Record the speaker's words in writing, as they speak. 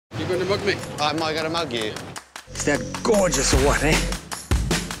going to mug me? Am I going to mug you? Is that gorgeous or what, eh?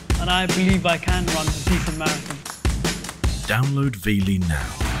 And I believe I can run a decent marathon. Download Veely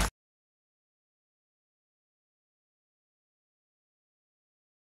now.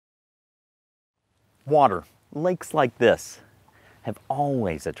 Water, lakes like this, have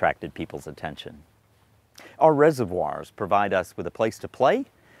always attracted people's attention. Our reservoirs provide us with a place to play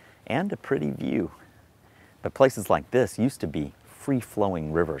and a pretty view. But places like this used to be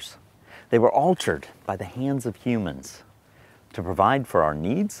free-flowing rivers. They were altered by the hands of humans to provide for our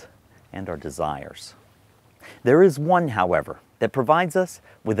needs and our desires. There is one, however, that provides us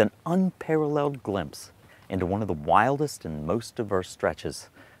with an unparalleled glimpse into one of the wildest and most diverse stretches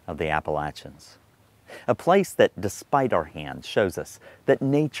of the Appalachians. A place that, despite our hands, shows us that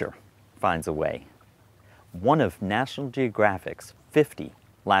nature finds a way. One of National Geographic's 50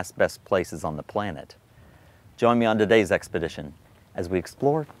 last best places on the planet. Join me on today's expedition as we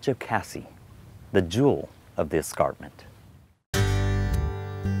explore Jocassee, the jewel of the escarpment.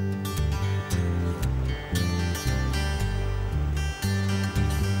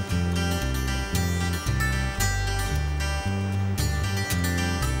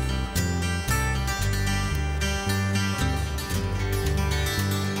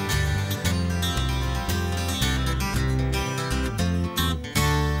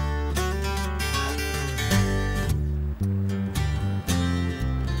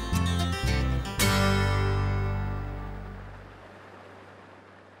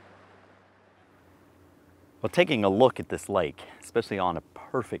 Well, taking a look at this lake, especially on a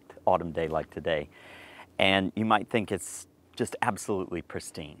perfect autumn day like today, and you might think it's just absolutely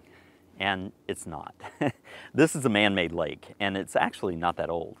pristine, and it's not. This is a man-made lake, and it's actually not that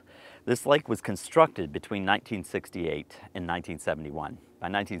old. This lake was constructed between 1968 and 1971. By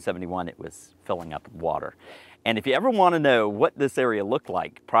 1971, it was filling up with water. And if you ever want to know what this area looked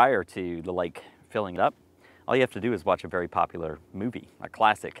like prior to the lake filling up, all you have to do is watch a very popular movie, a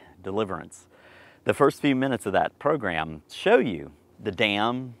classic, Deliverance. The first few minutes of that program show you the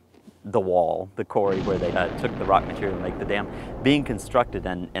dam, the wall, the quarry where they took the rock material to make the dam, being constructed,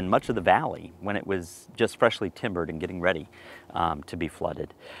 and much of the valley when it was just freshly timbered and getting ready to be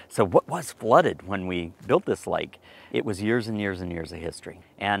flooded. So what was flooded when we built this lake? It was years and years and years of history.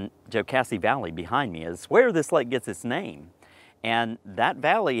 And Jocassee Valley behind me is where this lake gets its name. And that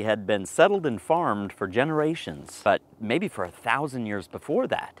valley had been settled and farmed for generations, but maybe for 1,000 years before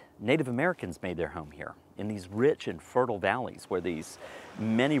that, Native Americans made their home here in these rich and fertile valleys where these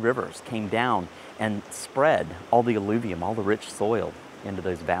many rivers came down and spread all the alluvium, all the rich soil into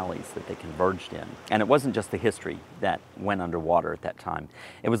those valleys that they converged in. And it wasn't just the history that went underwater at that time.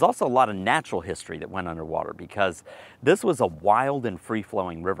 It was also a lot of natural history that went underwater because this was a wild and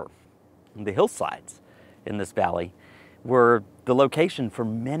free-flowing river. And the hillsides in this valley were the location for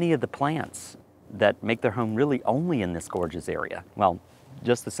many of the plants that make their home really only in this Gorges area. Well,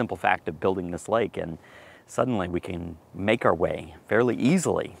 just the simple fact of building this lake, and suddenly we can make our way fairly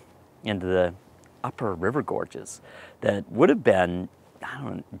easily into the upper river gorges that would have been, I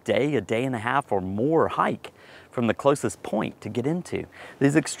don't know, a day and a half or more hike from the closest point to get into.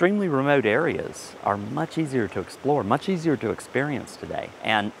 These extremely remote areas are much easier to explore, much easier to experience today.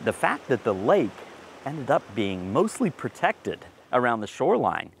 And the fact that the lake ended up being mostly protected around the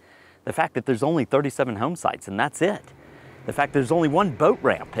shoreline, the fact that there's only 37 home sites and that's it, the fact there's only one boat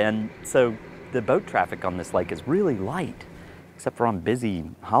ramp, and so the boat traffic on this lake is really light, except for on busy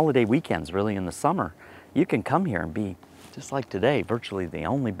holiday weekends, really in the summer. You can come here and be, just like today, virtually the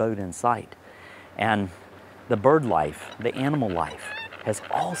only boat in sight. And the bird life, the animal life, has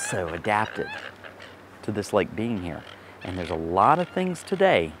also adapted to this lake being here. And there's a lot of things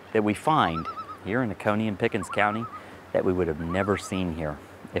today that we find here in Oconee and Pickens County that we would have never seen here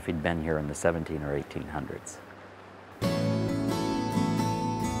if we'd been here in the 1700s or 1800s.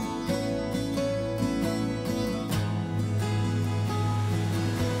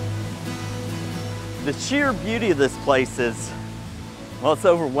 The sheer beauty of this place is, well, it's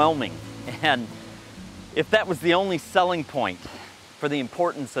overwhelming. And if that was the only selling point for the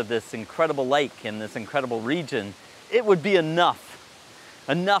importance of this incredible lake in this incredible region, it would be enough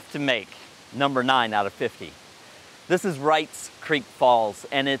to make number 9 out of 50. This is Wrights Creek Falls,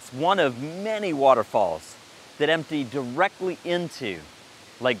 and it's one of many waterfalls that empty directly into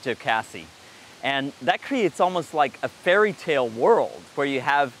Lake Jocassee. And that creates almost like a fairy tale world where you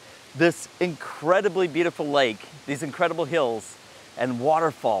have this incredibly beautiful lake, these incredible hills and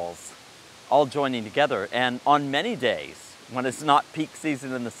waterfalls all joining together. And on many days, when it's not peak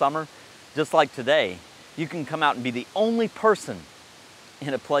season in the summer, just like today, you can come out and be the only person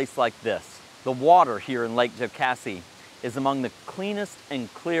in a place like this. The water here in Lake Jocassee is among the cleanest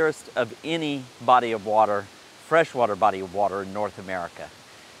and clearest of any body of water, freshwater body of water in North America.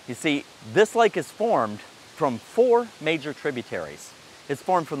 You see, this lake is formed from 4 major tributaries. It's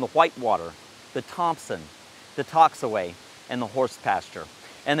formed from the Whitewater, the Thompson, the Toxaway, and the Horse Pasture.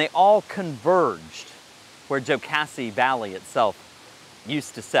 And they all converged where Jocassee Valley itself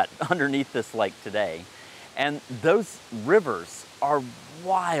used to set underneath this lake today. And those rivers are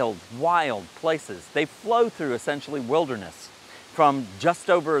wild, wild places. They flow through essentially wilderness from just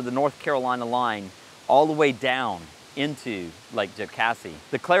over the North Carolina line all the way down into Lake Jocassee.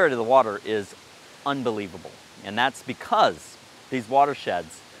 The clarity of the water is unbelievable. And that's because these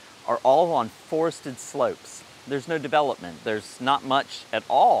watersheds are all on forested slopes. There's no development. There's not much at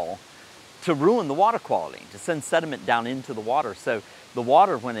all to ruin the water quality, to send sediment down into the water. So the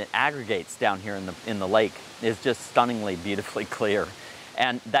water, when it aggregates down here in the lake, is just stunningly beautifully clear.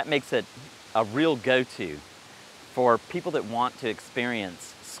 And that makes it a real go-to for people that want to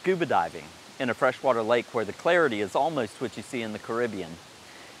experience scuba diving in a freshwater lake where the clarity is almost what you see in the Caribbean.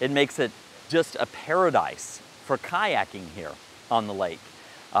 It makes it just a paradise for kayaking here on the lake.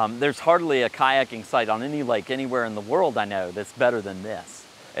 There's hardly a kayaking site on any lake anywhere in the world I know that's better than this.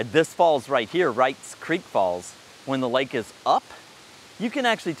 At this falls right here, Wright's Creek Falls, when the lake is up, you can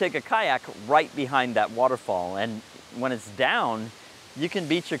actually take a kayak right behind that waterfall. And when it's down, you can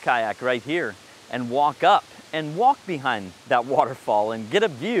beach your kayak right here and walk up and walk behind that waterfall and get a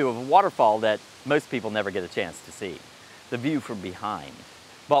view of a waterfall that most people never get a chance to see, the view from behind.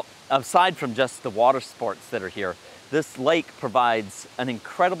 Well, aside from just the water sports that are here, this lake provides an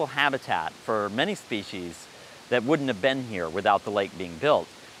incredible habitat for many species that wouldn't have been here without the lake being built.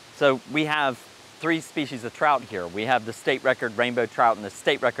 So we have 3 species of trout here. We have the state record rainbow trout and the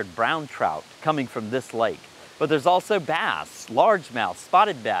state record brown trout coming from this lake. But there's also bass, largemouth,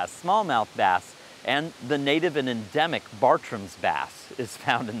 spotted bass, smallmouth bass, and the native and endemic Bartram's bass is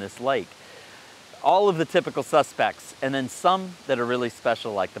found in this lake. All of the typical suspects, and then some that are really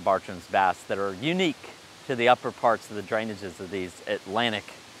special like the Bartram's bass that are unique to the upper parts of the drainages of these Atlantic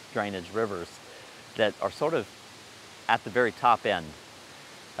drainage rivers that are sort of at the very top end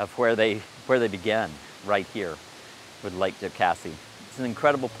of where they begin, right here with Lake Jocassee. It's an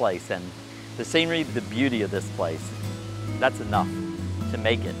incredible place, and the scenery, the beauty of this place, that's enough to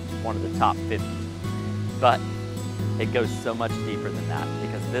make it one of the top 50. But it goes so much deeper than that,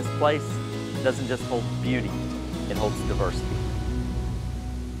 because this place doesn't just hold beauty, it holds diversity.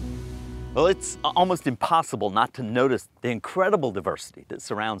 Well, it's almost impossible not to notice the incredible diversity that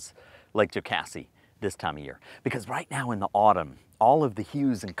surrounds Lake Jocassee this time of year. Because right now in the autumn, all of the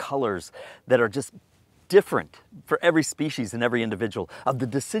hues and colors that are just different for every species and every individual of the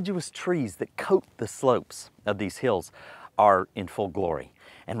deciduous trees that coat the slopes of these hills are in full glory.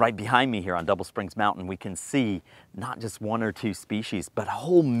 And right behind me here on Double Springs Mountain, we can see not just 1 or 2 species, but a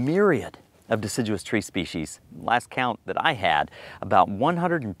whole myriad of deciduous tree species. Last count that I had, about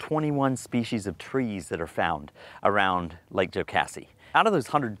 121 species of trees that are found around Lake Jocassee. Out of those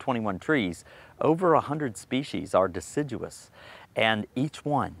 121 trees, over 100 species are deciduous, and each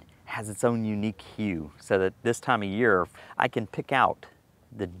one has its own unique hue, so that this time of year I can pick out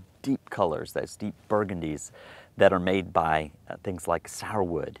the deep colors, those deep burgundies that are made by things like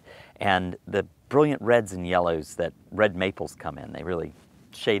sourwood, and the brilliant reds and yellows that red maples come in. They really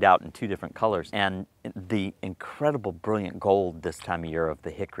shade out in 2 different colors, and the incredible brilliant gold this time of year of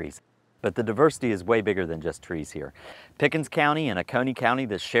the hickories. But the diversity is way bigger than just trees here. Pickens County and Oconee County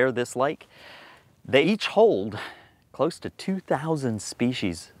that share this lake, they each hold close to 2,000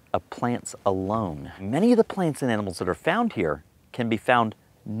 species of plants alone. Many of the plants and animals that are found here can be found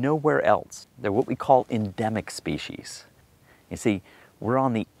nowhere else. They're what we call endemic species. You see, we're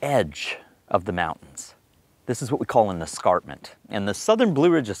on the edge of the mountains. This is what we call an escarpment. And the Southern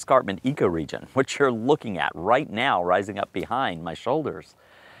Blue Ridge Escarpment ecoregion, which you're looking at right now rising up behind my shoulders,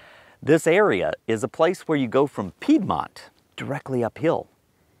 this area is a place where you go from Piedmont directly uphill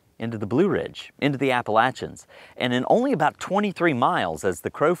into the Blue Ridge, into the Appalachians. And in only about 23 miles as the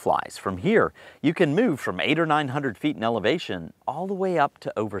crow flies from here, you can move from 800 or 900 feet in elevation all the way up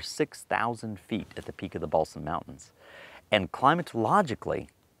to over 6,000 feet at the peak of the Balsam Mountains. And climatologically,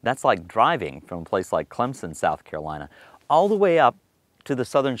 that's like driving from a place like Clemson, South Carolina, all the way up to the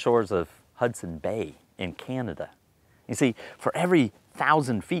southern shores of Hudson Bay in Canada. You see, for every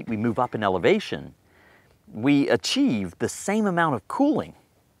 1,000 feet we move up in elevation, we achieve the same amount of cooling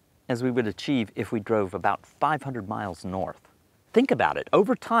as we would achieve if we drove about 500 miles north. Think about it.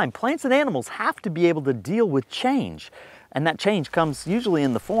 Over time, plants and animals have to be able to deal with change, and that change comes usually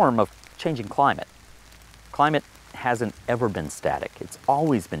in the form of changing climate. Climate hasn't ever been static. It's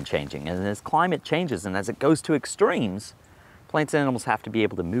always been changing. And as climate changes and as it goes to extremes, plants and animals have to be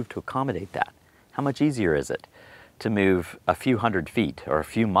able to move to accommodate that. How much easier is it to move a few hundred feet or a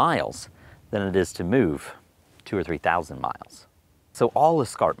few miles than it is to move 2,000 or 3,000 miles? So all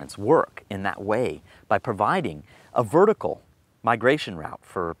escarpments work in that way by providing a vertical migration route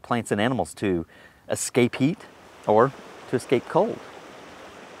for plants and animals to escape heat or to escape cold.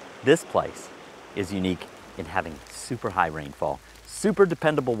 This place is unique in having super high rainfall, super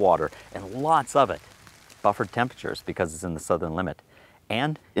dependable water, and lots of it. Buffered temperatures because it's in the southern limit.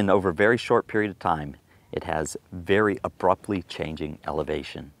 And in over a very short period of time, it has very abruptly changing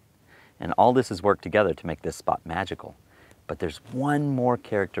elevation. And all this has worked together to make this spot magical. But there's one more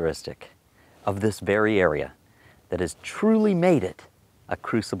characteristic of this very area that has truly made it a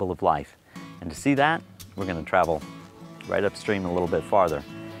crucible of life. And to see that, we're going to travel right upstream a little bit farther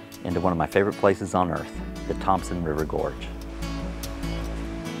into one of my favorite places on earth, the Thompson River Gorge.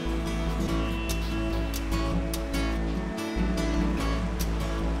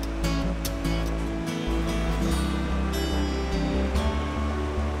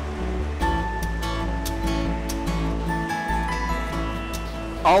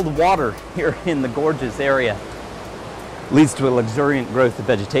 All the water here in the Gorges area leads to a luxuriant growth of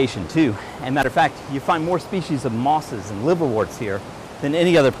vegetation too. And matter of fact, you find more species of mosses and liverworts here than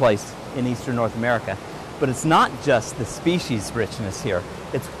any other place in eastern North America. But it's not just the species richness here,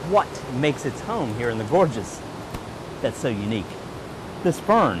 it's what makes its home here in the Gorges that's so unique. This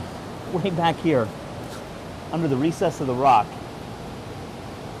fern, way back here, under the recess of the rock,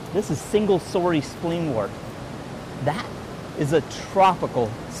 this is single-story spleenwort. That is a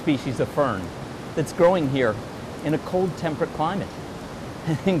tropical species of fern that's growing here in a cold, temperate climate.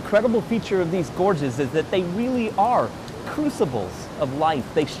 An incredible feature of these gorges is that they really are crucibles of life.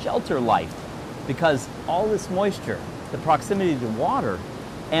 They shelter life because all this moisture, the proximity to water,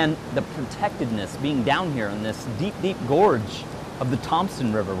 and the protectedness being down here in this deep, deep gorge of the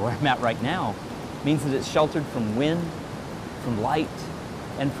Thompson River, where I'm at right now, means that it's sheltered from wind, from light,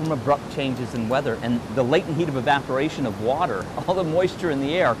 and from abrupt changes in weather. And the latent heat of evaporation of water, all the moisture in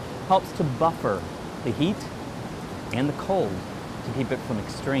the air, helps to buffer the heat and the cold to keep it from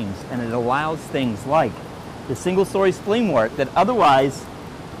extremes. And it allows things like the single-story spleenwort that otherwise,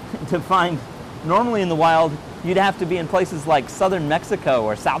 to find normally in the wild, you'd have to be in places like southern Mexico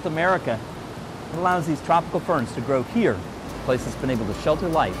or South America. It allows these tropical ferns to grow here, a place that's been able to shelter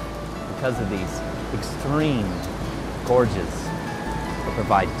life because of these extreme gorges that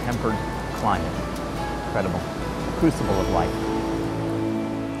provide tempered climate. Incredible. A crucible of life.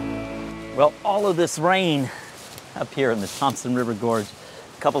 Well, all of this rain up here in the Thompson River Gorge,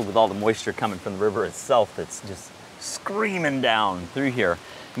 coupled with all the moisture coming from the river itself that's just screaming down through here,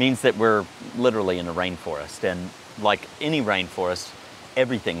 means that we're literally in a rainforest. And like any rainforest,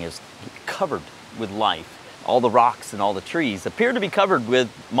 everything is covered with life. All the rocks and all the trees appear to be covered with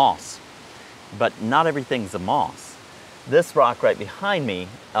moss, but not everything's a moss. This rock right behind me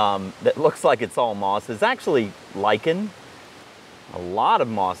that looks like it's all moss is actually lichen, a lot of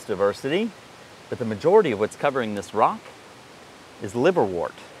moss diversity, but the majority of what's covering this rock is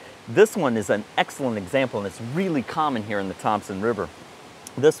liverwort. This one is an excellent example, and it's really common here in the Thompson River.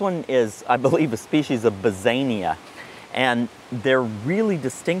 This one is, I believe, a species of Bassania, and they're really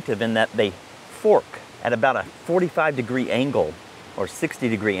distinctive in that they fork at about a 45-degree angle or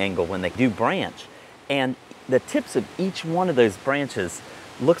 60-degree angle when they do branch. And the tips of each one of those branches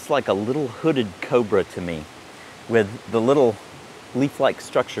looks like a little hooded cobra to me, with the little leaf-like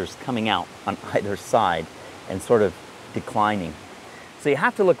structures coming out on either side and sort of declining. So you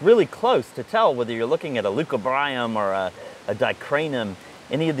have to look really close to tell whether you're looking at a leucobrium or a dicranum,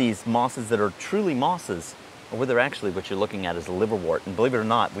 any of these mosses that are truly mosses, or whether actually what you're looking at is a liverwort. And believe it or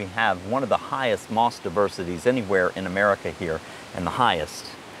not, we have one of the highest moss diversities anywhere in America here, and the highest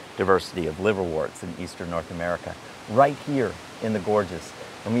diversity of liverworts in eastern North America, right here in the gorges.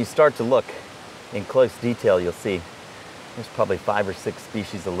 And when you start to look in close detail, you'll see there's probably 5 or 6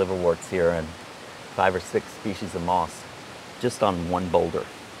 species of liverworts here and 5 or 6 species of moss just on one boulder.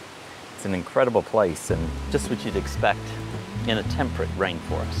 It's an incredible place and just what you'd expect in a temperate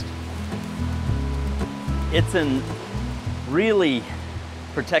rainforest. It's in really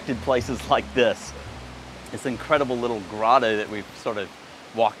protected places like this, this incredible little grotto that we've sort of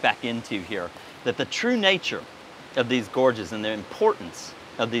walked back into here, that the true nature of these gorges and the importance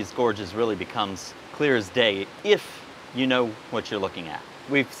of these gorges really becomes clear as day if you know what you're looking at.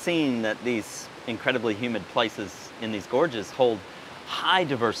 We've seen that these incredibly humid places in these gorges hold high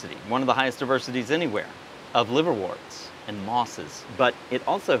diversity, one of the highest diversities anywhere, of liverworts and mosses, but it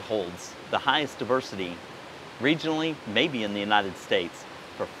also holds the highest diversity regionally, maybe in the United States,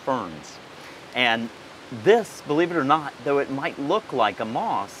 for ferns. And this, believe it or not, though it might look like a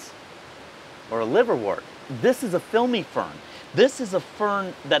moss or a liverwort, this is a filmy fern. This is a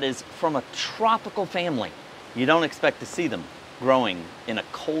fern that is from a tropical family. You don't expect to see them growing in a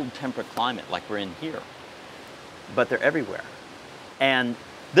cold temperate climate like we're in here, but they're everywhere. And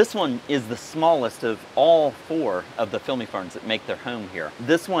this one is the smallest of all 4 of the filmy ferns that make their home here.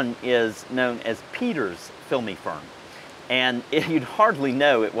 This one is known as Peter's filmy fern. And you'd hardly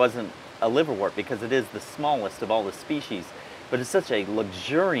know it wasn't a liverwort because it is the smallest of all the species, but it's such a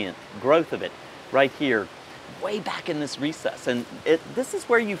luxuriant growth of it right here, way back in this recess. And this is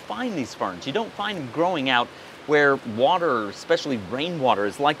where you find these ferns. You don't find them growing out where water, especially rainwater,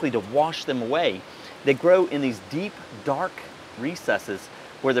 is likely to wash them away. They grow in these deep, dark recesses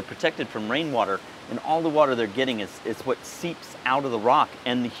where they're protected from rainwater, and all the water they're getting is what seeps out of the rock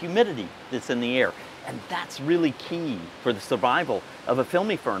and the humidity that's in the air. And that's really key for the survival of a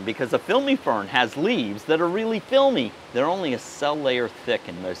filmy fern, because a filmy fern has leaves that are really filmy. They're only a cell layer thick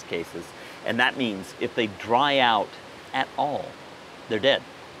in most cases. And that means if they dry out at all, they're dead.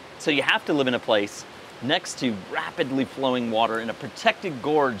 So you have to live in a place next to rapidly flowing water in a protected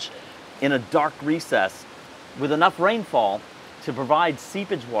gorge in a dark recess with enough rainfall to provide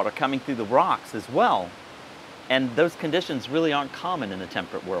seepage water coming through the rocks as well. And those conditions really aren't common in the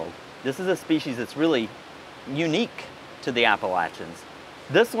temperate world. This is a species that's really unique to the Appalachians.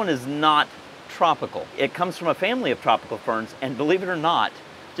 This one is not tropical. It comes from a family of tropical ferns, and believe it or not,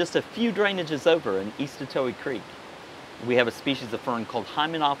 just a few drainages over in East Otoe Creek, we have a species of fern called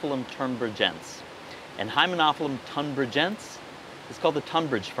Hymenophyllum tunbridgiense. And Hymenophyllum tunbridgiense is called the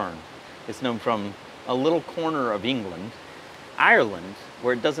Tunbridge fern. It's known from a little corner of England, Ireland,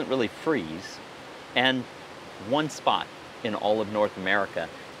 where it doesn't really freeze, and one spot in all of North America,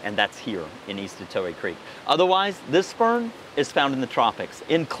 and that's here in East Otoe Creek. Otherwise, this fern is found in the tropics,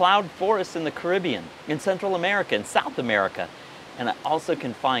 in cloud forests in the Caribbean, in Central America, in South America, and I also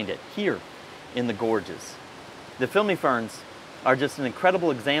can find it here in the gorges. The filmy ferns are just an incredible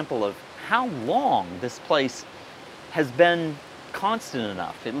example of how long this place has been constant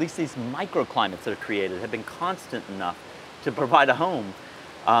enough. At least these microclimates that are created have been constant enough to provide a home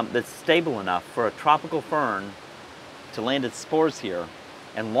that's stable enough for a tropical fern to land its spores here,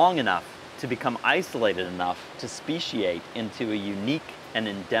 and long enough to become isolated enough to speciate into a unique and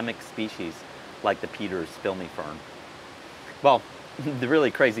endemic species like the Peter's filmy fern. Well, the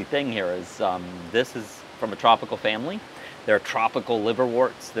really crazy thing here is this is from a tropical family. There are tropical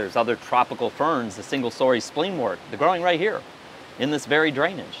liverworts. There's other tropical ferns, the single-story spleenwort. They're growing right here in this very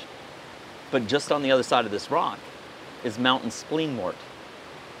drainage. But just on the other side of this rock is mountain spleenwort.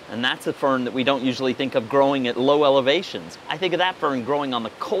 And that's a fern that we don't usually think of growing at low elevations. I think of that fern growing on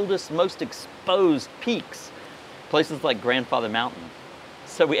the coldest, most exposed peaks, places like Grandfather Mountain.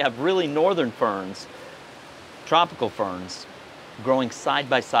 So we have really northern ferns, tropical ferns, growing side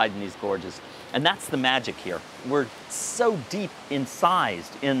by side in these gorges. And that's the magic here. We're so deep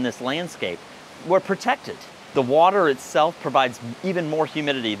incised in this landscape, we're protected. The water itself provides even more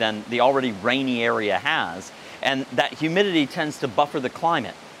humidity than the already rainy area has, and that humidity tends to buffer the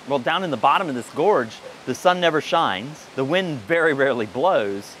climate. Well, down in the bottom of this gorge, the sun never shines, the wind very rarely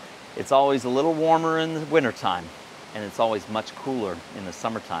blows, it's always a little warmer in the wintertime, and it's always much cooler in the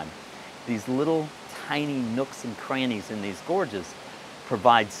summertime. These little tiny nooks and crannies in these gorges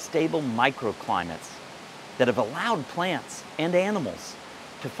provide stable microclimates that have allowed plants and animals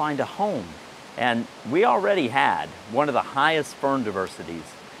to find a home. And we already had one of the highest fern diversities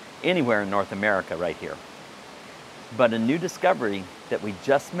anywhere in North America right here. But a new discovery that we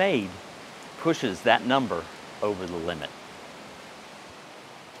just made pushes that number over the limit.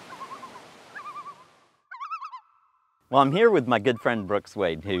 Well, I'm here with my good friend Brooks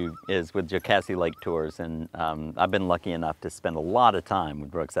Wade, who is with Jocassee Lake Tours, and I've been lucky enough to spend a lot of time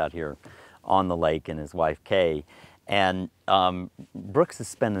with Brooks out here on the lake, and his wife Kay. And Brooks has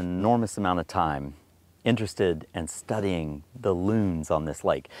spent an enormous amount of time interested and studying the loons on this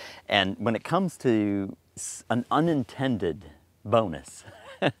lake. And when it comes to an unintended bonus,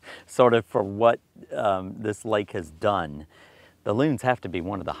 sort of for what this lake has done, the loons have to be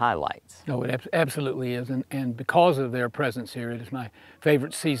one of the highlights. Oh, it absolutely is, and because of their presence here, it is my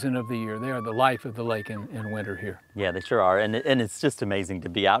favorite season of the year. They are the life of the lake in winter here. Yeah, they sure are, and it's just amazing to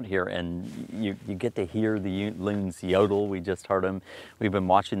be out here, and you get to hear the loons yodel. We just heard them. We've been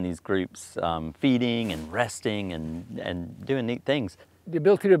watching these groups feeding and resting and doing neat things. The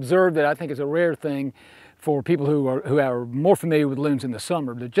ability to observe that, I think, is a rare thing for people who are more familiar with loons in the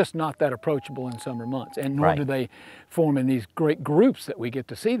summer, they're just not that approachable in summer months, and nor do they form in these great groups that we get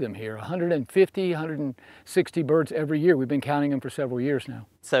to see them here. 150, 160 birds every year. We've been counting them for several years now.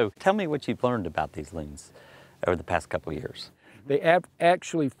 So tell me what you've learned about these loons over the past couple of years. They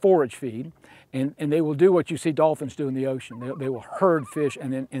actually forage feed, and they will do what you see dolphins do in the ocean. They will herd fish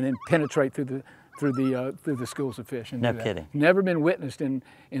and then penetrate through the schools of fish. And no kidding. Never been witnessed in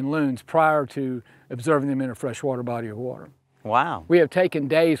loons prior to observing them in a freshwater body of water. Wow. We have taken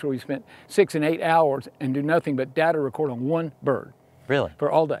days where we spent 6 and 8 hours and do nothing but data record on one bird. Really? For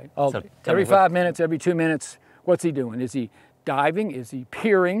all day, all day. Every 5 minutes, every 2 minutes, what's he doing? Is he diving? Is he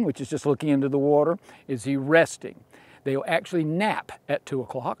peering, which is just looking into the water? Is he resting? They'll actually nap at 2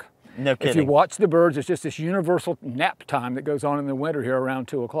 o'clock. No kidding. If you watch the birds, it's just this universal nap time that goes on in the winter here around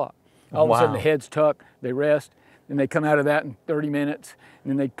 2 o'clock. All of a sudden the heads tuck, they rest, and they come out of that in 30 minutes, and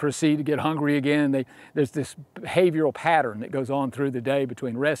then they proceed to get hungry again. There's this behavioral pattern that goes on through the day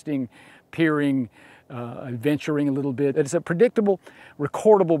between resting, peering, adventuring a little bit. It's a predictable,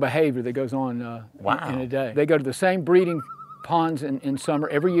 recordable behavior that goes on in a day. They go to the same breeding ponds in summer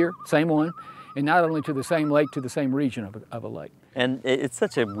every year, same one, and not only to the same lake, to the same region of a lake. And it's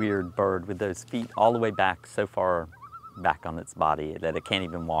such a weird bird with those feet all the way back, so far back on its body that it can't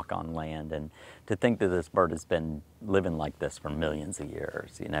even walk on land. And to think that this bird has been living like this for millions of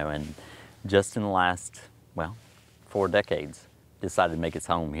years, you know, and just in the last, well, 4 decades, decided to make its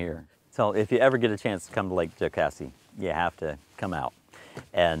home here. So if you ever get a chance to come to Lake Jocassee, you have to come out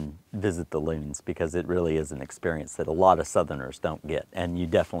and visit the loons, because it really is an experience that a lot of Southerners don't get, and you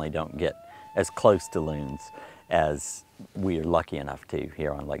definitely don't get as close to loons as we are lucky enough to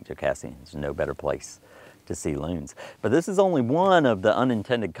here on Lake Jocassee. There's no better place to see loons. But this is only one of the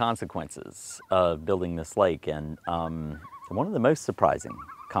unintended consequences of building this lake, and one of the most surprising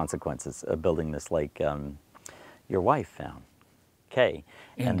consequences of building this lake your wife found, Kay.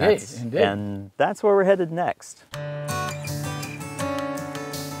 Indeed. And that's where we're headed next.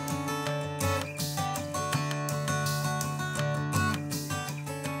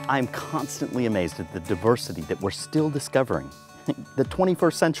 I'm constantly amazed at the diversity that we're still discovering. The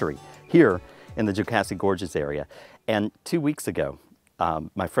 21st century here in the Jocassee Gorges area. And 2 weeks ago,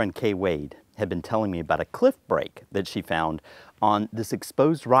 my friend Kay Wade had been telling me about a cliff break that she found on this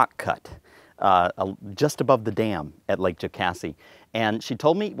exposed rock cut just above the dam at Lake Jocassee. And she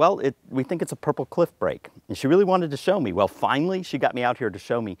told me, well, we think it's a purple cliff break. And she really wanted to show me. Well, finally, she got me out here to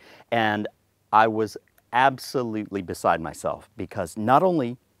show me. And I was absolutely beside myself, because not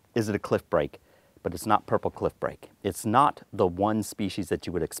only is it a cliff break, but it's not purple cliff break. It's not the one species that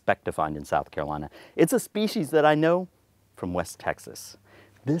you would expect to find in South Carolina. It's a species that I know from West Texas.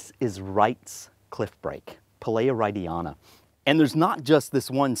 This is Wright's cliff break, Palaeoridiana. And there's not just this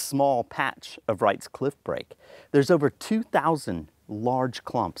one small patch of Wright's cliff break. There's over 2,000 large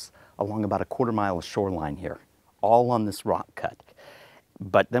clumps along about a 1/4 mile of shoreline here, all on this rock cut.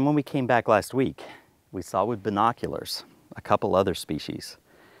 But then when we came back last week, we saw with binoculars a couple other species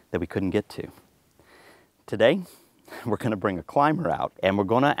that we couldn't get to. Today, we're going to bring a climber out, and we're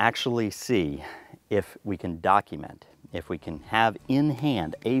going to actually see if we can document, if we can have in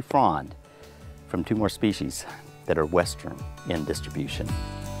hand a frond from 2 more species that are western in distribution.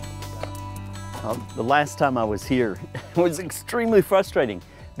 The last time I was here, it was extremely frustrating,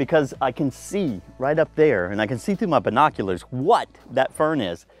 because I can see right up there, and I can see through my binoculars what that fern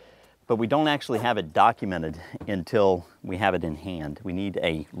is, but we don't actually have it documented until we have it in hand. We need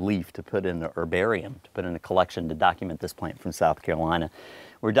a leaf to put in the herbarium, to put in a collection to document this plant from South Carolina.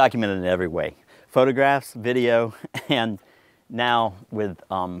 We're documented in every way: photographs, video, and now with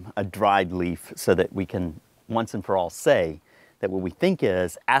a dried leaf, so that we can once and for all say that what we think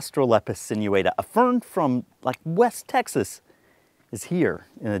is Astrolaepis sinuata, a fern from like West Texas, is here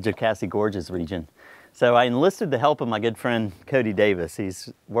in the Jocassee Gorges region. So I enlisted the help of my good friend Cody Davis.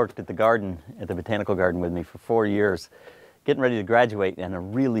 He's worked at the garden, at the botanical garden with me for 4 years, getting ready to graduate, and a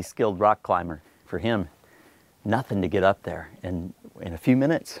really skilled rock climber. For him, nothing to get up there. And in a few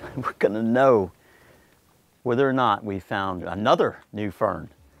minutes, we're gonna know whether or not we found another new fern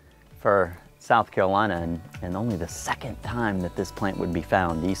for South Carolina, and only the 2nd time that this plant would be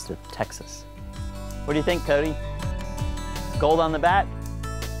found east of Texas. What do you think, Cody? Gold on the bat?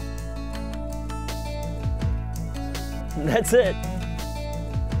 That's it.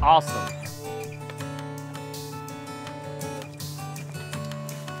 Awesome.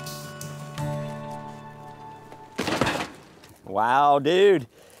 Wow, dude.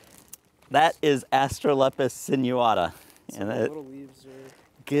 That is Astrolaepis sinuata. And the little leaves are...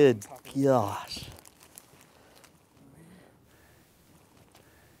 Good gosh.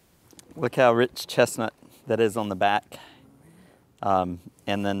 Look how rich chestnut that is on the back. And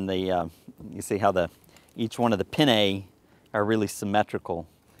then you see how each one of the pinnae are really symmetrical.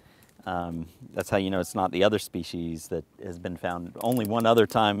 That's how you know it's not the other species that has been found. Only one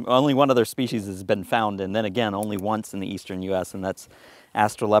other species has been found, and then again, only once in the eastern U.S., and that's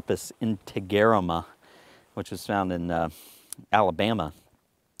Astrolaepis integerrima, which was found in Alabama.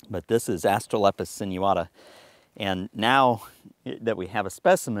 But this is Astrolaepis sinuata. And now that we have a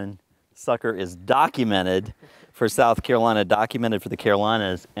specimen, sucker is documented for South Carolina, documented for the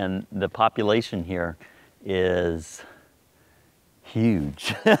Carolinas, and the population here is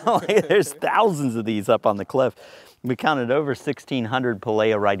huge. There's thousands of these up on the cliff. We counted over 1,600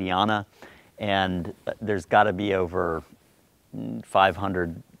 Polea wrightiana, and there's got to be over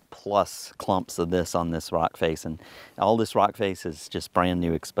 500 plus clumps of this on this rock face. And all this rock face is just brand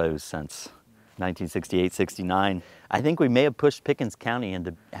new, exposed since 1968, 69. I think we may have pushed Pickens County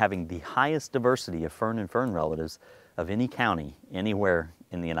into having the highest diversity of fern and fern relatives of any county anywhere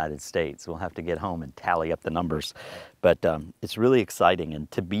in the United States. We'll have to get home and tally up the numbers. But it's really exciting,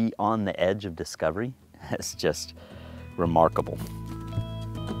 and to be on the edge of discovery is just remarkable.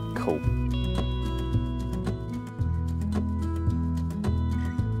 Cool.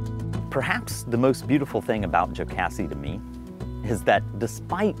 Perhaps the most beautiful thing about Jocassee to me is that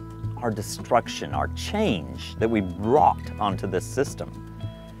despite our destruction, our change that we brought onto this system,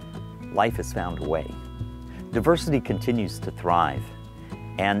 life has found a way. Diversity continues to thrive,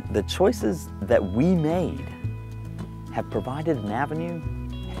 and the choices that we made have provided an avenue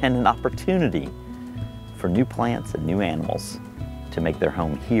and an opportunity for new plants and new animals to make their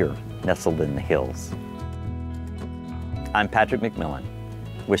home here, nestled in the hills. I'm Patrick McMillan,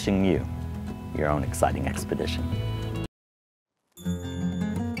 wishing you your own exciting expedition.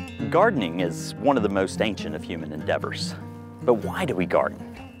 Gardening is one of the most ancient of human endeavors. But why do we garden?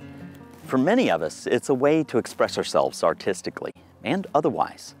 For many of us, it's a way to express ourselves artistically and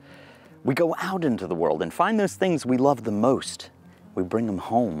otherwise. We go out into the world and find those things we love the most. We bring them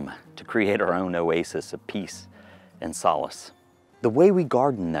home to create our own oasis of peace and solace. The way we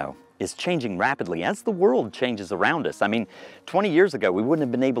garden, though, is changing rapidly as the world changes around us. I mean, 20 years ago, we wouldn't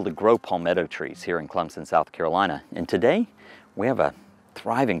have been able to grow palmetto trees here in Clemson, South Carolina. And today, we have a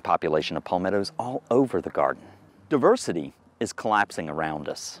thriving population of palmettos all over the garden. Diversity is collapsing around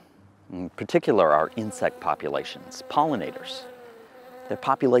us. In particular, our insect populations, pollinators. Their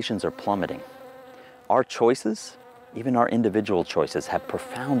populations are plummeting. Our choices, even our individual choices, have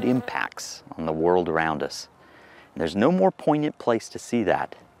profound impacts on the world around us. And there's no more poignant place to see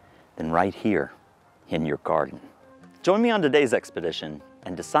that than right here in your garden. Join me on today's expedition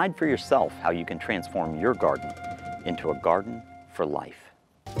and decide for yourself how you can transform your garden into a garden for life.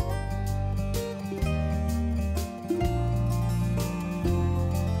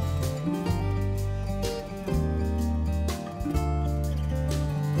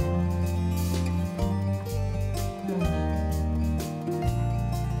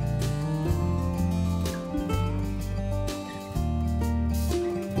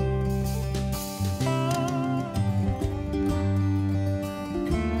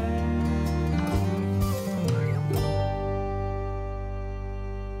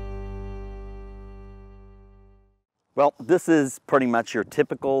 Well, this is pretty much your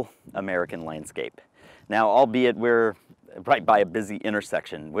typical American landscape. Now, albeit we're right by a busy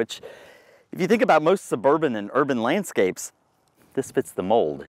intersection, which, if you think about most suburban and urban landscapes, this fits the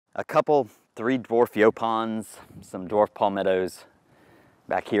mold. A couple, 3 dwarf yaupons, some dwarf palmettos,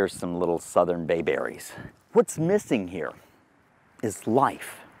 back here some little southern bayberries. What's missing here is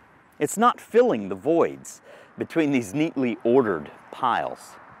life. It's not filling the voids between these neatly ordered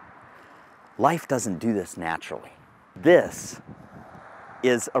piles. Life doesn't do this naturally. This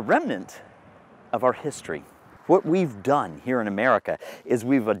is a remnant of our history. What we've done here in America is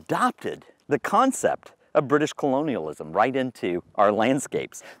we've adopted the concept of British colonialism right into our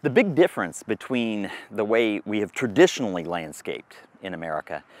landscapes. The big difference between the way we have traditionally landscaped in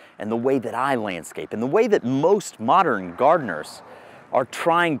America and the way that I landscape and the way that most modern gardeners are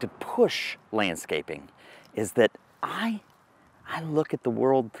trying to push landscaping is that I look at the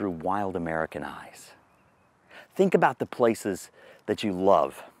world through wild American eyes. Think about the places that you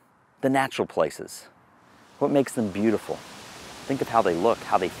love, the natural places. What makes them beautiful? Think of how they look,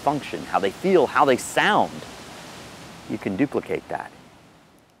 how they function, how they feel, how they sound. You can duplicate that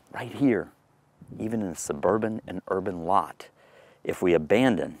right here, even in a suburban and urban lot, if we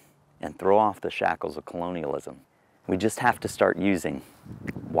abandon and throw off the shackles of colonialism. We just have to start using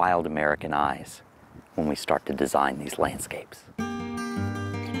wild American eyes when we start to design these landscapes.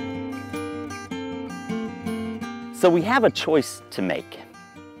 So we have a choice to make.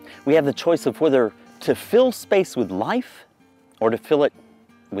 We have the choice of whether to fill space with life or to fill it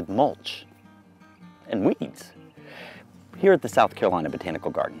with mulch and weeds. Here at the South Carolina Botanical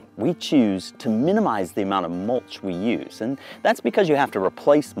Garden, we choose to minimize the amount of mulch we use. And that's because you have to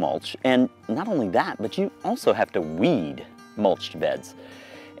replace mulch. And not only that, but you also have to weed mulched beds.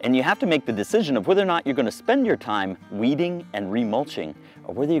 And you have to make the decision of whether or not you're going to spend your time weeding and remulching,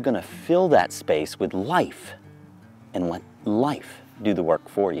 or whether you're going to fill that space with life and let life do the work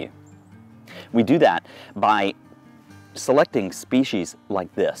for you. We do that by selecting species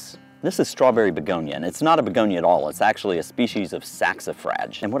like this. This is strawberry begonia, and it's not a begonia at all. It's actually a species of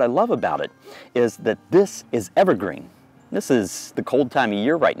saxifrage. And what I love about it is that this is evergreen. This is the cold time of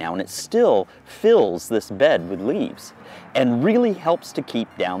year right now, and it still fills this bed with leaves and really helps to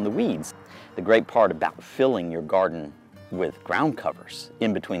keep down the weeds. The great part about filling your garden with ground covers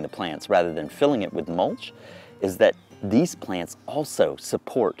in between the plants rather than filling it with mulch is that these plants also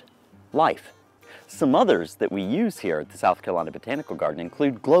support life. Some others that we use here at the South Carolina Botanical Garden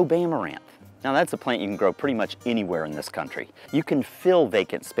include globe amaranth. Now that's a plant you can grow pretty much anywhere in this country. You can fill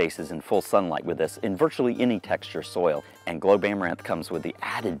vacant spaces in full sunlight with this in virtually any texture soil. And globe amaranth comes with the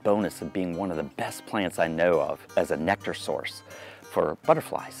added bonus of being one of the best plants I know of as a nectar source for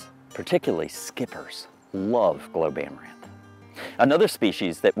butterflies, particularly skippers. Love globe amaranth. Another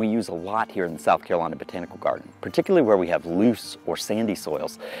species that we use a lot here in the South Carolina Botanical Garden, particularly where we have loose or sandy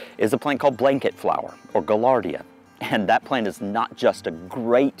soils, is a plant called blanket flower or gaillardia. And that plant is not just a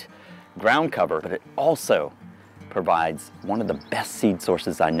great ground cover, but it also provides one of the best seed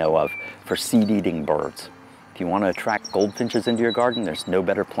sources I know of for seed-eating birds. If you want to attract goldfinches into your garden, there's no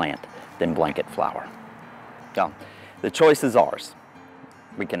better plant than blanket flower. Now, the choice is ours.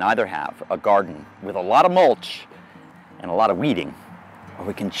 We can either have a garden with a lot of mulch and a lot of weeding, or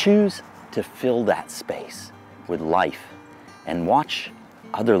we can choose to fill that space with life and watch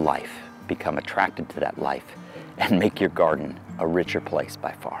other life become attracted to that life and make your garden a richer place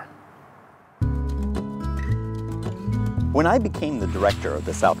by far. When I became the director of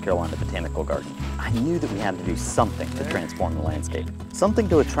the South Carolina Botanical Garden, I knew that we had to do something to transform the landscape, something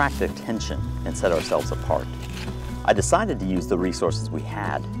to attract attention and set ourselves apart. I decided to use the resources we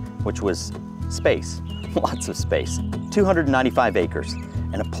had, which was space. Lots of space, 295 acres,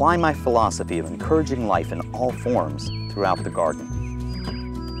 and apply my philosophy of encouraging life in all forms throughout the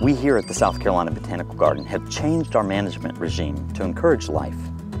garden. We here at the South Carolina Botanical Garden have changed our management regime to encourage life.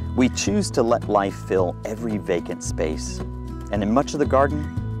 We choose to let life fill every vacant space, and in much of the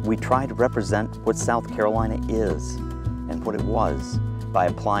garden, we try to represent what South Carolina is and what it was by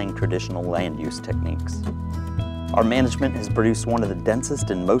applying traditional land use techniques. Our management has produced one of the densest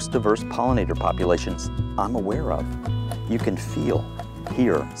and most diverse pollinator populations I'm aware of. You can feel,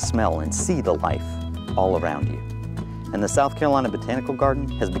 hear, smell, and see the life all around you. And the South Carolina Botanical Garden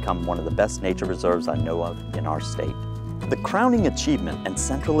has become one of the best nature reserves I know of in our state. The crowning achievement and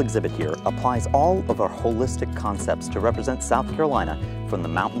central exhibit here applies all of our holistic concepts to represent South Carolina from the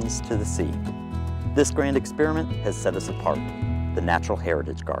mountains to the sea. This grand experiment has set us apart, the Natural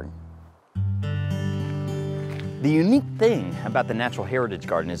Heritage Garden. The unique thing about the Natural Heritage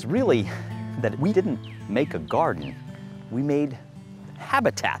Garden is really that we didn't make a garden, we made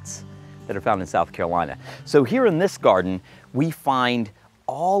habitats that are found in South Carolina. So here in this garden, we find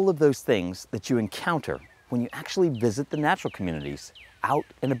all of those things that you encounter when you actually visit the natural communities out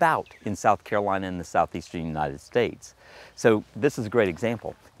and about in South Carolina and the southeastern United States. So this is a great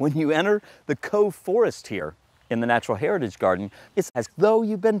example. When you enter the Cove Forest here, in the Natural Heritage Garden, it's as though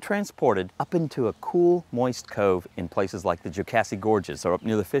you've been transported up into a cool, moist cove in places like the Jocassee Gorges or up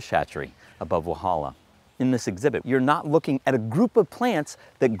near the fish hatchery above Walhalla. In this exhibit, you're not looking at a group of plants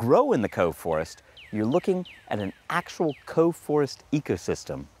that grow in the Cove Forest, you're looking at an actual Cove Forest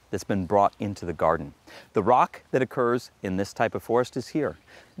ecosystem that's been brought into the garden. The rock that occurs in this type of forest is here.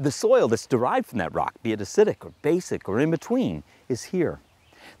 The soil that's derived from that rock, be it acidic or basic or in between, is here.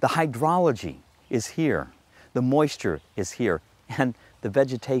 The hydrology is here. The moisture is here, and the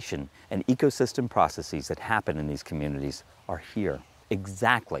vegetation and ecosystem processes that happen in these communities are here,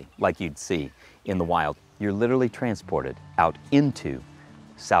 exactly like you'd see in the wild. You're literally transported out into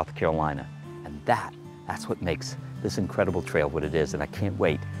South Carolina, and that's what makes this incredible trail what it is, and I can't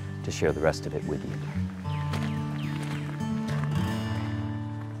wait to share the rest of it with you.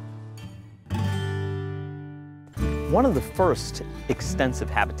 One of the first extensive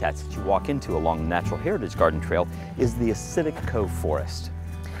habitats that you walk into along the Natural Heritage Garden Trail is the acidic Cove Forest.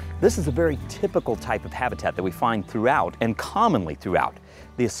 This is a very typical type of habitat that we find throughout, and commonly throughout,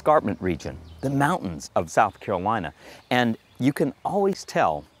 the escarpment region, the mountains of South Carolina. And you can always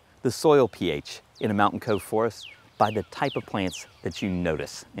tell the soil pH in a mountain cove forest by the type of plants that you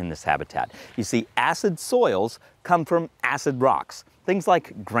notice in this habitat. You see, acid soils come from acid rocks, things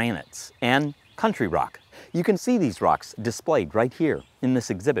like granites and country rock. You can see these rocks displayed right here in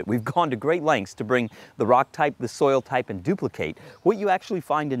this exhibit. We've gone to great lengths to bring the rock type, the soil type, and duplicate what you actually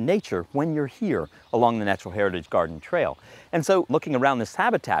find in nature when you're here along the Natural Heritage Garden Trail. And so looking around this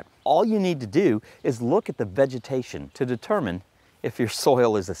habitat, all you need to do is look at the vegetation to determine if your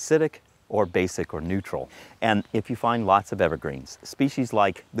soil is acidic or basic or neutral. And if you find lots of evergreens, species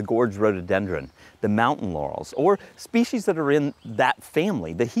like the gorge rhododendron, the mountain laurels, or species that are in that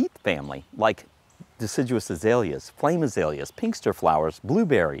family, the heath family, like deciduous azaleas, flame azaleas, pinkster flowers,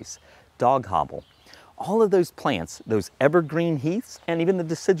 blueberries, dog hobble. All of those plants, those evergreen heaths and even the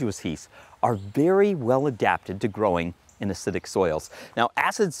deciduous heaths, are very well adapted to growing in acidic soils. Now,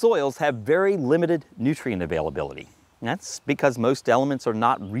 acid soils have very limited nutrient availability. And that's because most elements are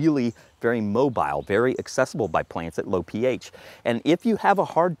not really very mobile, very accessible by plants at low pH. And if you have a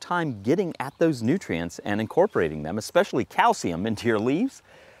hard time getting at those nutrients and incorporating them, especially calcium, into your leaves,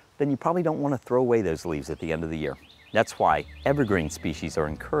 then you probably don't want to throw away those leaves at the end of the year. That's why evergreen species are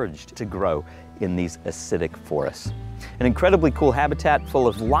encouraged to grow in these acidic forests. An incredibly cool habitat full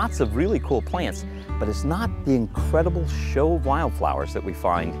of lots of really cool plants, but it's not the incredible show of wildflowers that we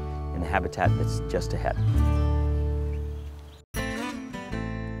find in the habitat that's just ahead.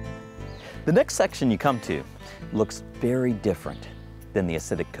 The next section you come to looks very different than the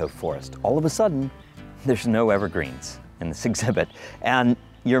acidic cove forest. All of a sudden, there's no evergreens in this exhibit, and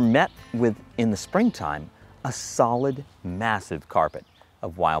you're met with, in the springtime, a solid, massive carpet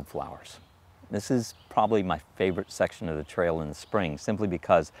of wildflowers. This is probably my favorite section of the trail in the spring, simply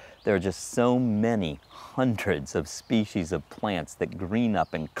because there are just so many hundreds of species of plants that green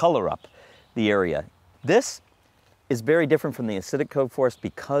up and color up the area. This is very different from the acidic cove forest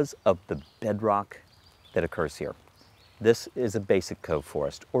because of the bedrock that occurs here. This is a basic cove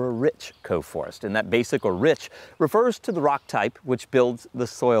forest or a rich cove forest, and that basic or rich refers to the rock type which builds the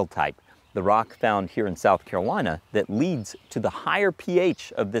soil type. The rock found here in South Carolina that leads to the higher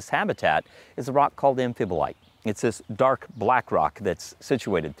pH of this habitat is a rock called amphibolite. It's this dark black rock that's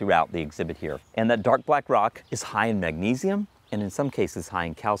situated throughout the exhibit here. And that dark black rock is high in magnesium and in some cases high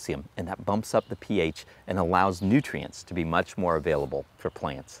in calcium, and that bumps up the pH and allows nutrients to be much more available for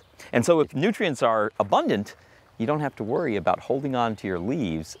plants. And so if nutrients are abundant, you don't have to worry about holding on to your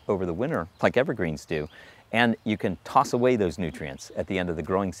leaves over the winter like evergreens do, and you can toss away those nutrients at the end of the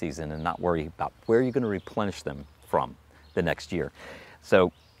growing season and not worry about where you're going to replenish them from the next year.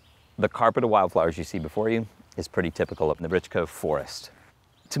 So the carpet of wildflowers you see before you is pretty typical of the Rich Cove Forest.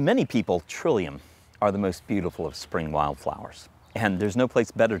 To many people, trillium are the most beautiful of spring wildflowers, and there's no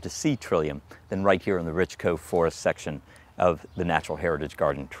place better to see trillium than right here in the Rich Cove Forest section of the Natural Heritage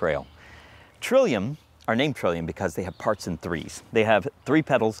Garden Trail. Trillium are named trillium because they have parts in threes. They have 3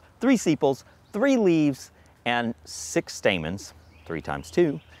 petals, 3 sepals, 3 leaves, and 6 stamens, 3 times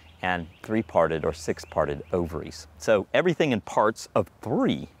 2, and 3 parted or 6 parted ovaries. So everything in parts of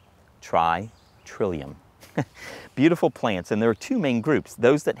 3, trillium. Beautiful plants, and there are 2 main groups: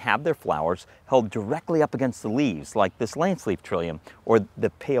 those that have their flowers held directly up against the leaves, like this lance-leaf trillium, or the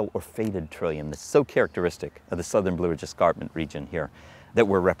pale or faded trillium that's so characteristic of the southern Blue Ridge Escarpment region here that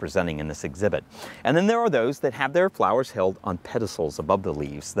we're representing in this exhibit. And then there are those that have their flowers held on pedicels above the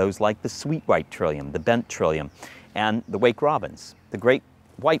leaves, those like the sweet white trillium, the bent trillium, and the wake robins, the great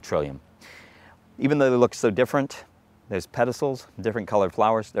white trillium. Even though they look so different, those pedicels, different colored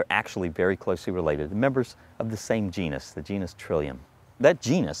flowers, they're actually very closely related, members of the same genus, the genus Trillium. That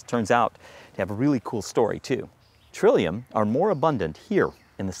genus turns out to have a really cool story too. Trillium are more abundant here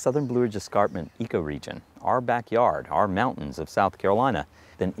in the southern Blue Ridge Escarpment ecoregion, our backyard, our mountains of South Carolina,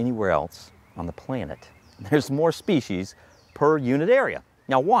 than anywhere else on the planet. There's more species per unit area.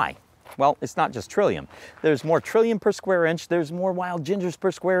 Now why? Well, it's not just trillium. There's more trillium per square inch, there's more wild gingers per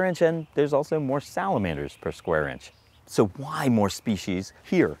square inch, and there's also more salamanders per square inch. So why more species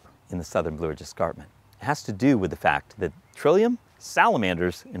here in the southern Blue Ridge Escarpment? It has to do with the fact that trillium,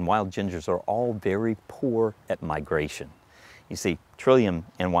 salamanders, and wild gingers are all very poor at migration. You see, trillium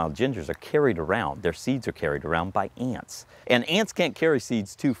and wild gingers are carried around, their seeds are carried around by ants. And ants can't carry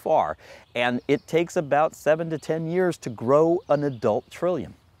seeds too far, and it takes about 7 to 10 years to grow an adult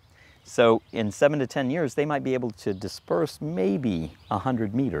trillium. So in 7 to 10 years, they might be able to disperse maybe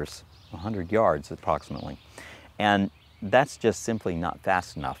 100 meters, 100 yards approximately. And that's just simply not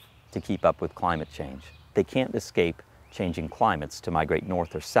fast enough to keep up with climate change. They can't escape changing climates to migrate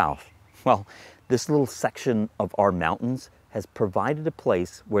north or south. Well, this little section of our mountains has provided a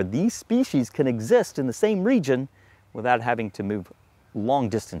place where these species can exist in the same region without having to move long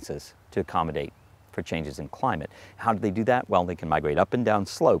distances to accommodate for changes in climate. How do they do that? Well, they can migrate up and down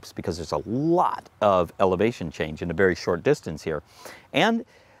slopes because there's a lot of elevation change in a very short distance here. And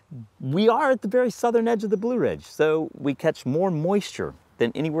we are at the very southern edge of the Blue Ridge, so we catch more moisture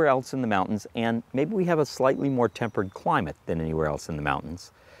than anywhere else in the mountains, and maybe we have a slightly more tempered climate than anywhere else in the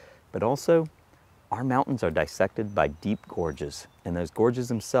mountains. But also, our mountains are dissected by deep gorges, and those gorges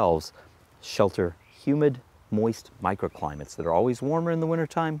themselves shelter humid, moist microclimates that are always warmer in the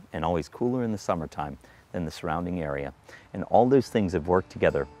wintertime and always cooler in the summertime than the surrounding area. And all those things have worked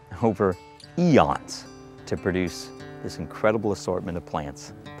together over eons to produce this incredible assortment of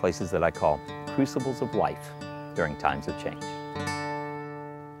plants, places that I call crucibles of life during times of change.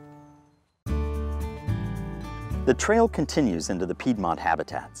 The trail continues into the Piedmont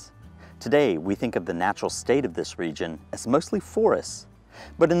habitats. Today, we think of the natural state of this region as mostly forests.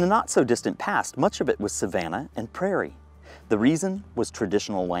 But in the not-so-distant past, much of it was savanna and prairie. The reason was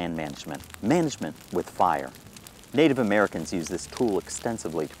traditional land management with fire. Native Americans used this tool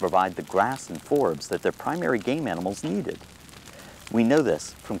extensively to provide the grass and forbs that their primary game animals needed. We know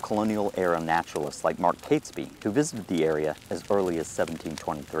this from colonial-era naturalists like Mark Catesby, who visited the area as early as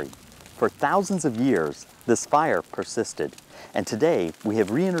 1723. For thousands of years, this fire persisted, and today we have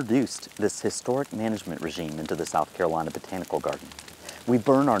reintroduced this historic management regime into the South Carolina Botanical Garden. We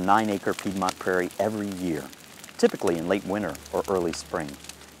burn our 9-acre Piedmont prairie every year, typically in late winter or early spring.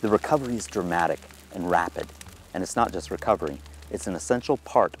 The recovery is dramatic and rapid, and it's not just recovery, it's an essential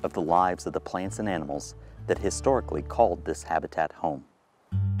part of the lives of the plants and animals that historically called this habitat home.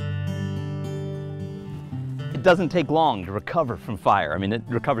 It doesn't take long to recover from fire. I mean, it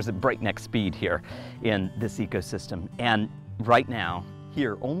recovers at breakneck speed here in this ecosystem. And right now,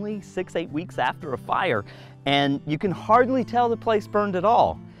 here, only 6-8 weeks after a fire, and you can hardly tell the place burned at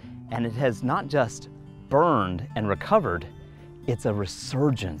all. And it has not just burned and recovered, it's a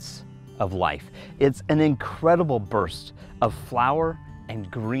resurgence of life. It's an incredible burst of flower and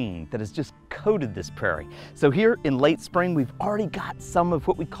green that has just coated this prairie. So here in late spring, we've already got some of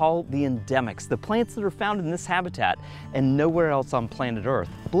what we call the endemics, the plants that are found in this habitat and nowhere else on planet Earth,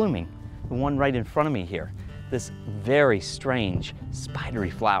 blooming. The one right in front of me here, this very strange spidery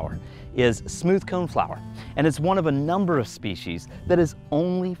flower, is smooth coneflower, and it's one of a number of species that is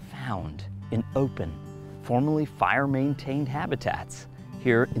only found in open, formerly fire-maintained habitats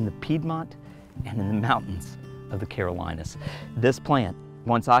here in the Piedmont and in the mountains of the Carolinas. This plant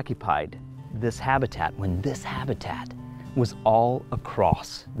once occupied this habitat when this habitat was all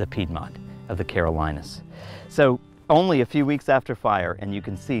across the Piedmont of the Carolinas. So only a few weeks after fire, and you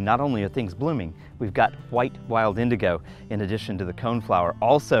can see not only are things blooming, we've got white wild indigo in addition to the coneflower,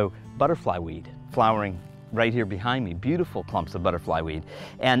 also butterfly weed flowering right here behind me, beautiful clumps of butterfly weed.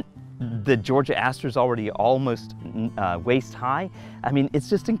 And the Georgia aster's already almost waist high. I mean, it's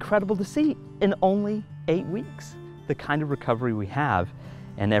just incredible to see in only 8 weeks the kind of recovery we have,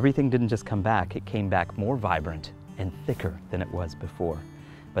 and everything didn't just come back, it came back more vibrant and thicker than it was before.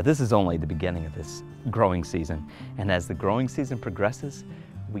 But this is only the beginning of this growing season, and as the growing season progresses,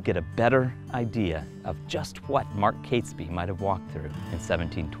 we get a better idea of just what Mark Catesby might have walked through in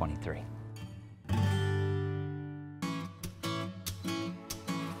 1723.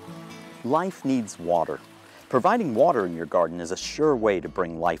 Life needs water. Providing water in your garden is a sure way to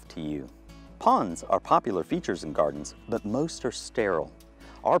bring life to you. Ponds are popular features in gardens, but most are sterile.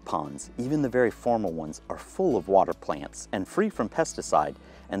 Our ponds, even the very formal ones, are full of water plants and free from pesticide,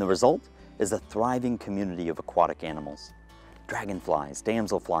 and the result is a thriving community of aquatic animals. Dragonflies,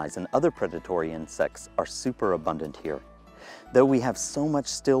 damselflies, and other predatory insects are super abundant here. Though we have so much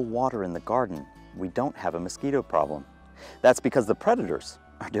still water in the garden, we don't have a mosquito problem. That's because the predators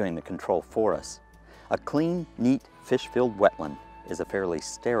are doing the control for us. A clean, neat, fish-filled wetland is a fairly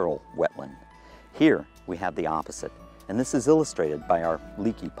sterile wetland. Here we have the opposite, and this is illustrated by our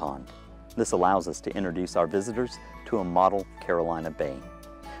leaky pond. This allows us to introduce our visitors to a model Carolina bay.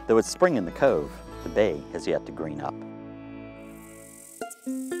 Though it's spring in the cove, the bay has yet to green up.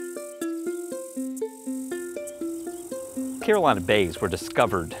 Carolina bays were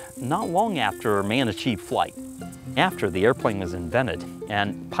discovered not long after man achieved flight. After the airplane was invented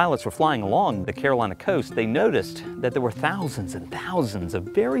and pilots were flying along the Carolina coast, they noticed that there were thousands and thousands of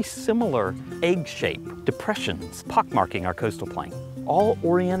very similar egg-shaped depressions pockmarking our coastal plain, all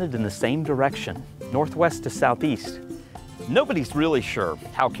oriented in the same direction, northwest to southeast. Nobody's really sure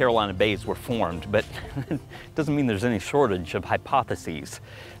how Carolina bays were formed, but it doesn't mean there's any shortage of hypotheses.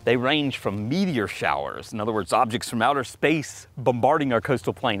 They range from meteor showers, in other words, objects from outer space bombarding our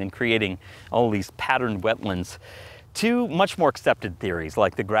coastal plain and creating all these patterned wetlands, to much more accepted theories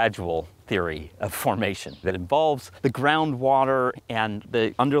like the gradual theory of formation that involves the groundwater and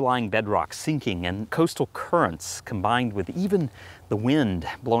the underlying bedrock sinking and coastal currents combined with even the wind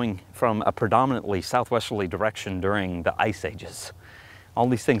blowing from a predominantly southwesterly direction during the ice ages. All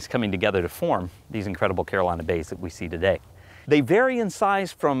these things coming together to form these incredible Carolina bays that we see today. They vary in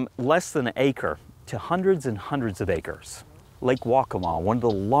size from less than an acre to hundreds and hundreds of acres. Lake Waccamaw, one of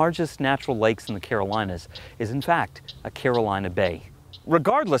the largest natural lakes in the Carolinas, is in fact a Carolina bay.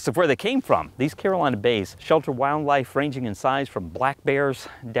 Regardless of where they came from, these Carolina bays shelter wildlife ranging in size from black bears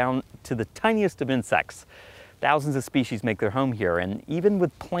down to the tiniest of insects. Thousands of species make their home here, and even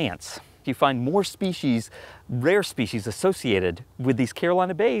with plants, you find more species, rare species associated with these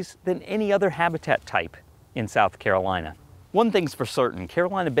Carolina bays than any other habitat type in South Carolina. One thing's for certain,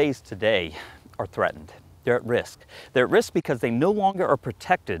 Carolina bays today are threatened. They're at risk. They're at risk because they no longer are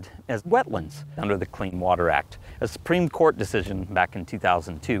protected as wetlands under the Clean Water Act. A Supreme Court decision back in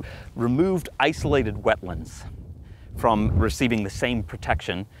 2002 removed isolated wetlands from receiving the same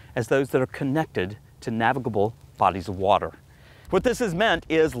protection as those that are connected to navigable bodies of water. What this has meant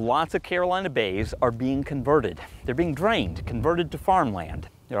is lots of Carolina bays are being converted. They're being drained, converted to farmland.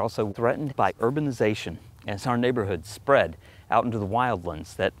 They're also threatened by urbanization as our neighborhoods spread out into the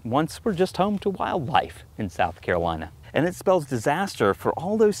wildlands that once were just home to wildlife in South Carolina. And it spells disaster for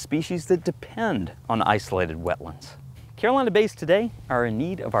all those species that depend on isolated wetlands. Carolina bays today are in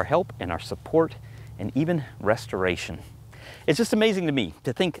need of our help and our support and even restoration. It's just amazing to me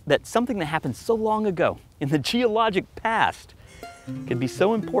to think that something that happened so long ago in the geologic past could be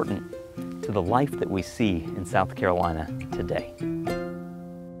so important to the life that we see in South Carolina today.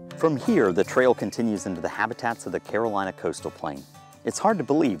 From here, the trail continues into the habitats of the Carolina coastal plain. It's hard to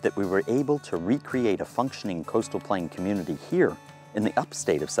believe that we were able to recreate a functioning coastal plain community here in the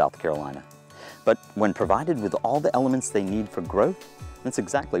upstate of South Carolina. But when provided with all the elements they need for growth, that's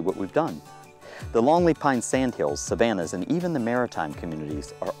exactly what we've done. The longleaf pine sandhills, savannas, and even the maritime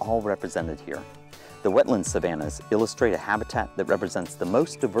communities are all represented here. The wetland savannas illustrate a habitat that represents the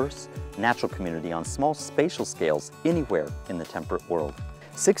most diverse natural community on small spatial scales anywhere in the temperate world.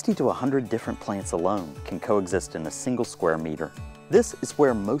 60 to 100 different plants alone can coexist in a single square meter. This is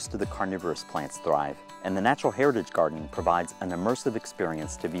where most of the carnivorous plants thrive, and the Natural Heritage Garden provides an immersive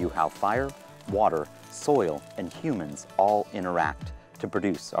experience to view how fire, water, soil, and humans all interact to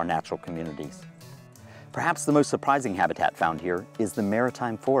produce our natural communities. Perhaps the most surprising habitat found here is the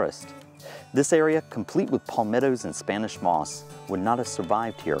maritime forest. This area, complete with palmettos and Spanish moss, would not have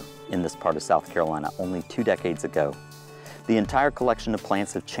survived here in this part of South Carolina only 2 decades ago. The entire collection of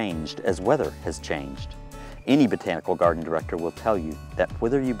plants have changed as weather has changed. Any botanical garden director will tell you that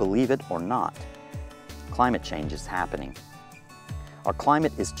whether you believe it or not, climate change is happening. Our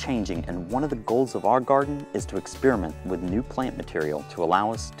climate is changing, and one of the goals of our garden is to experiment with new plant material to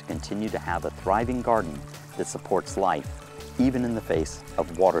allow us to continue to have a thriving garden that supports life, even in the face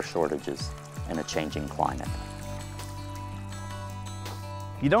of water shortages and a changing climate.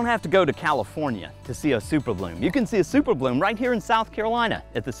 You don't have to go to California to see a super bloom. You can see a super bloom right here in South Carolina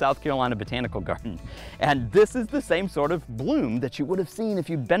at the South Carolina Botanical Garden. And this is the same sort of bloom that you would have seen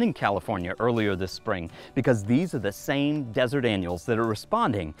if you'd been in California earlier this spring, because these are the same desert annuals that are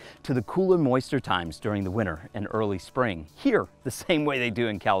responding to the cooler, moister times during the winter and early spring, here the same way they do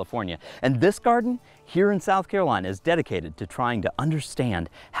in California. And this garden here in South Carolina is dedicated to trying to understand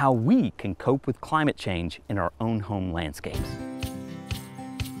how we can cope with climate change in our own home landscapes.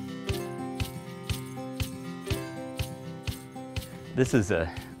 This is an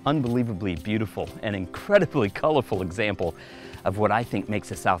unbelievably beautiful and incredibly colorful example of what I think makes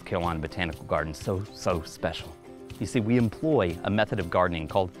the South Carolina Botanical Garden so special. You see, we employ a method of gardening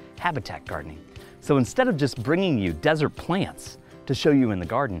called habitat gardening. So instead of just bringing you desert plants to show you in the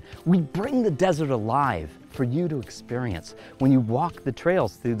garden, we bring the desert alive for you to experience. When you walk the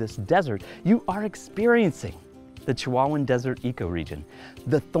trails through this desert, you are experiencing the Chihuahuan Desert ecoregion,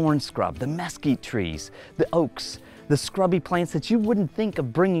 the thorn scrub, the mesquite trees, the oaks, the scrubby plants that you wouldn't think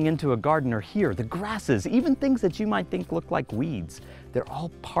of bringing into a garden are here, the grasses, even things that you might think look like weeds. They're all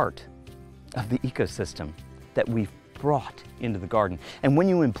part of the ecosystem that we've brought into the garden. And when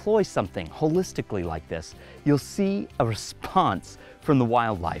you employ something holistically like this, you'll see a response from the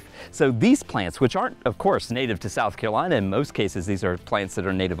wildlife. So these plants, which aren't, of course, native to South Carolina, in most cases these are plants that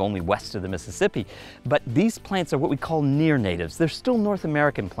are native only west of the Mississippi, but these plants are what we call near natives. They're still North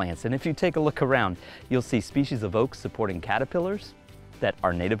American plants, and if you take a look around, you'll see species of oaks supporting caterpillars that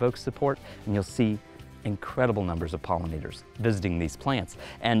our native oaks support, and you'll see incredible numbers of pollinators visiting these plants.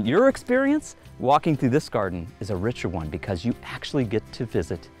 And your experience walking through this garden is a richer one because you actually get to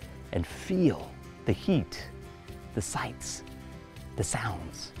visit and feel the heat the sights, the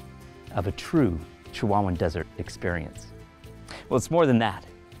sounds of a true Chihuahuan desert experience. Well, it's more than that.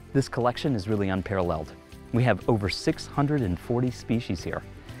 This collection is really unparalleled. We have over 640 species here,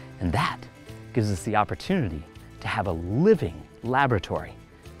 and that gives us the opportunity to have a living laboratory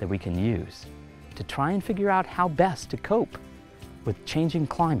that we can use to try and figure out how best to cope with changing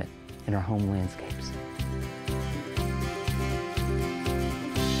climate in our home landscapes.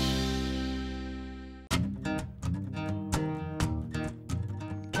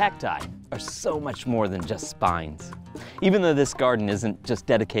 Cacti are so much more than just spines. Even though this garden isn't just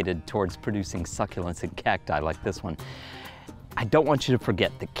dedicated towards producing succulents and cacti like this one, I don't want you to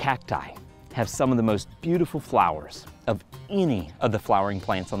forget that cacti have some of the most beautiful flowers of any of the flowering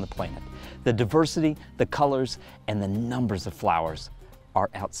plants on the planet. The diversity, the colors, and the numbers of flowers are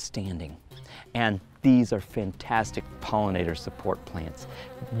outstanding. And these are fantastic pollinator support plants.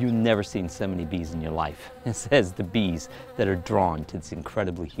 You've never seen so many bees in your life. It says the bees that are drawn to these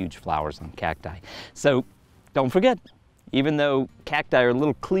incredibly huge flowers on cacti. So don't forget, even though cacti are a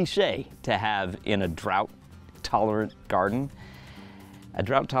little cliche to have in a drought-tolerant garden, a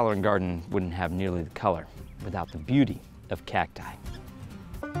drought-tolerant garden wouldn't have nearly the color without the beauty of cacti.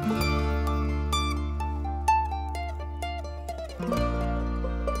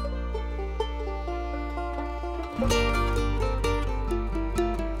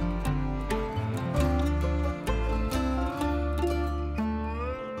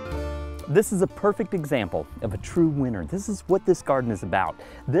 This is a perfect example of a true winner. This is what this garden is about.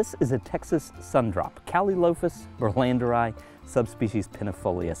 This is a Texas sundrop, Callilophus berlanderi, subspecies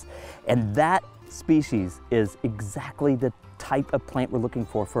pinifolius. And that species is exactly the type of plant we're looking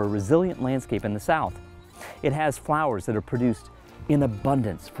for a resilient landscape in the South. It has flowers that are produced in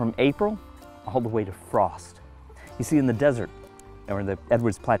abundance from April all the way to frost. You see, in the desert, or the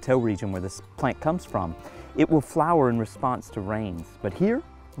Edwards Plateau region where this plant comes from, it will flower in response to rains. But here,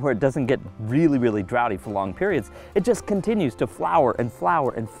 where it doesn't get really, really droughty for long periods, it just continues to flower and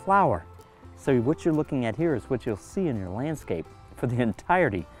flower and flower. So what you're looking at here is what you'll see in your landscape for the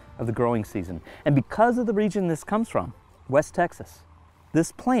entirety of the growing season. And because of the region this comes from, West Texas,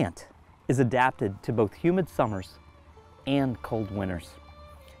 this plant is adapted to both humid summers and cold winters.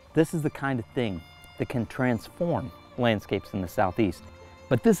 This is the kind of thing that can transform landscapes in the Southeast.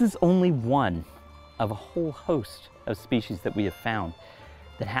 But this is only one of a whole host of species that we have found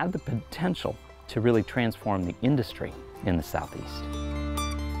that have the potential to really transform the industry in the Southeast.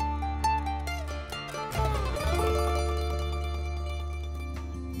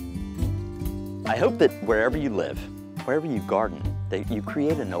 I hope that wherever you live, wherever you garden, that you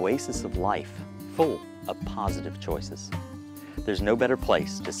create an oasis of life full of positive choices. There's no better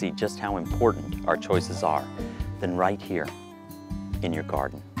place to see just how important our choices are than right here in your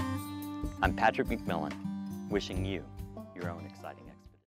garden. I'm Patrick McMillan, wishing you your own exciting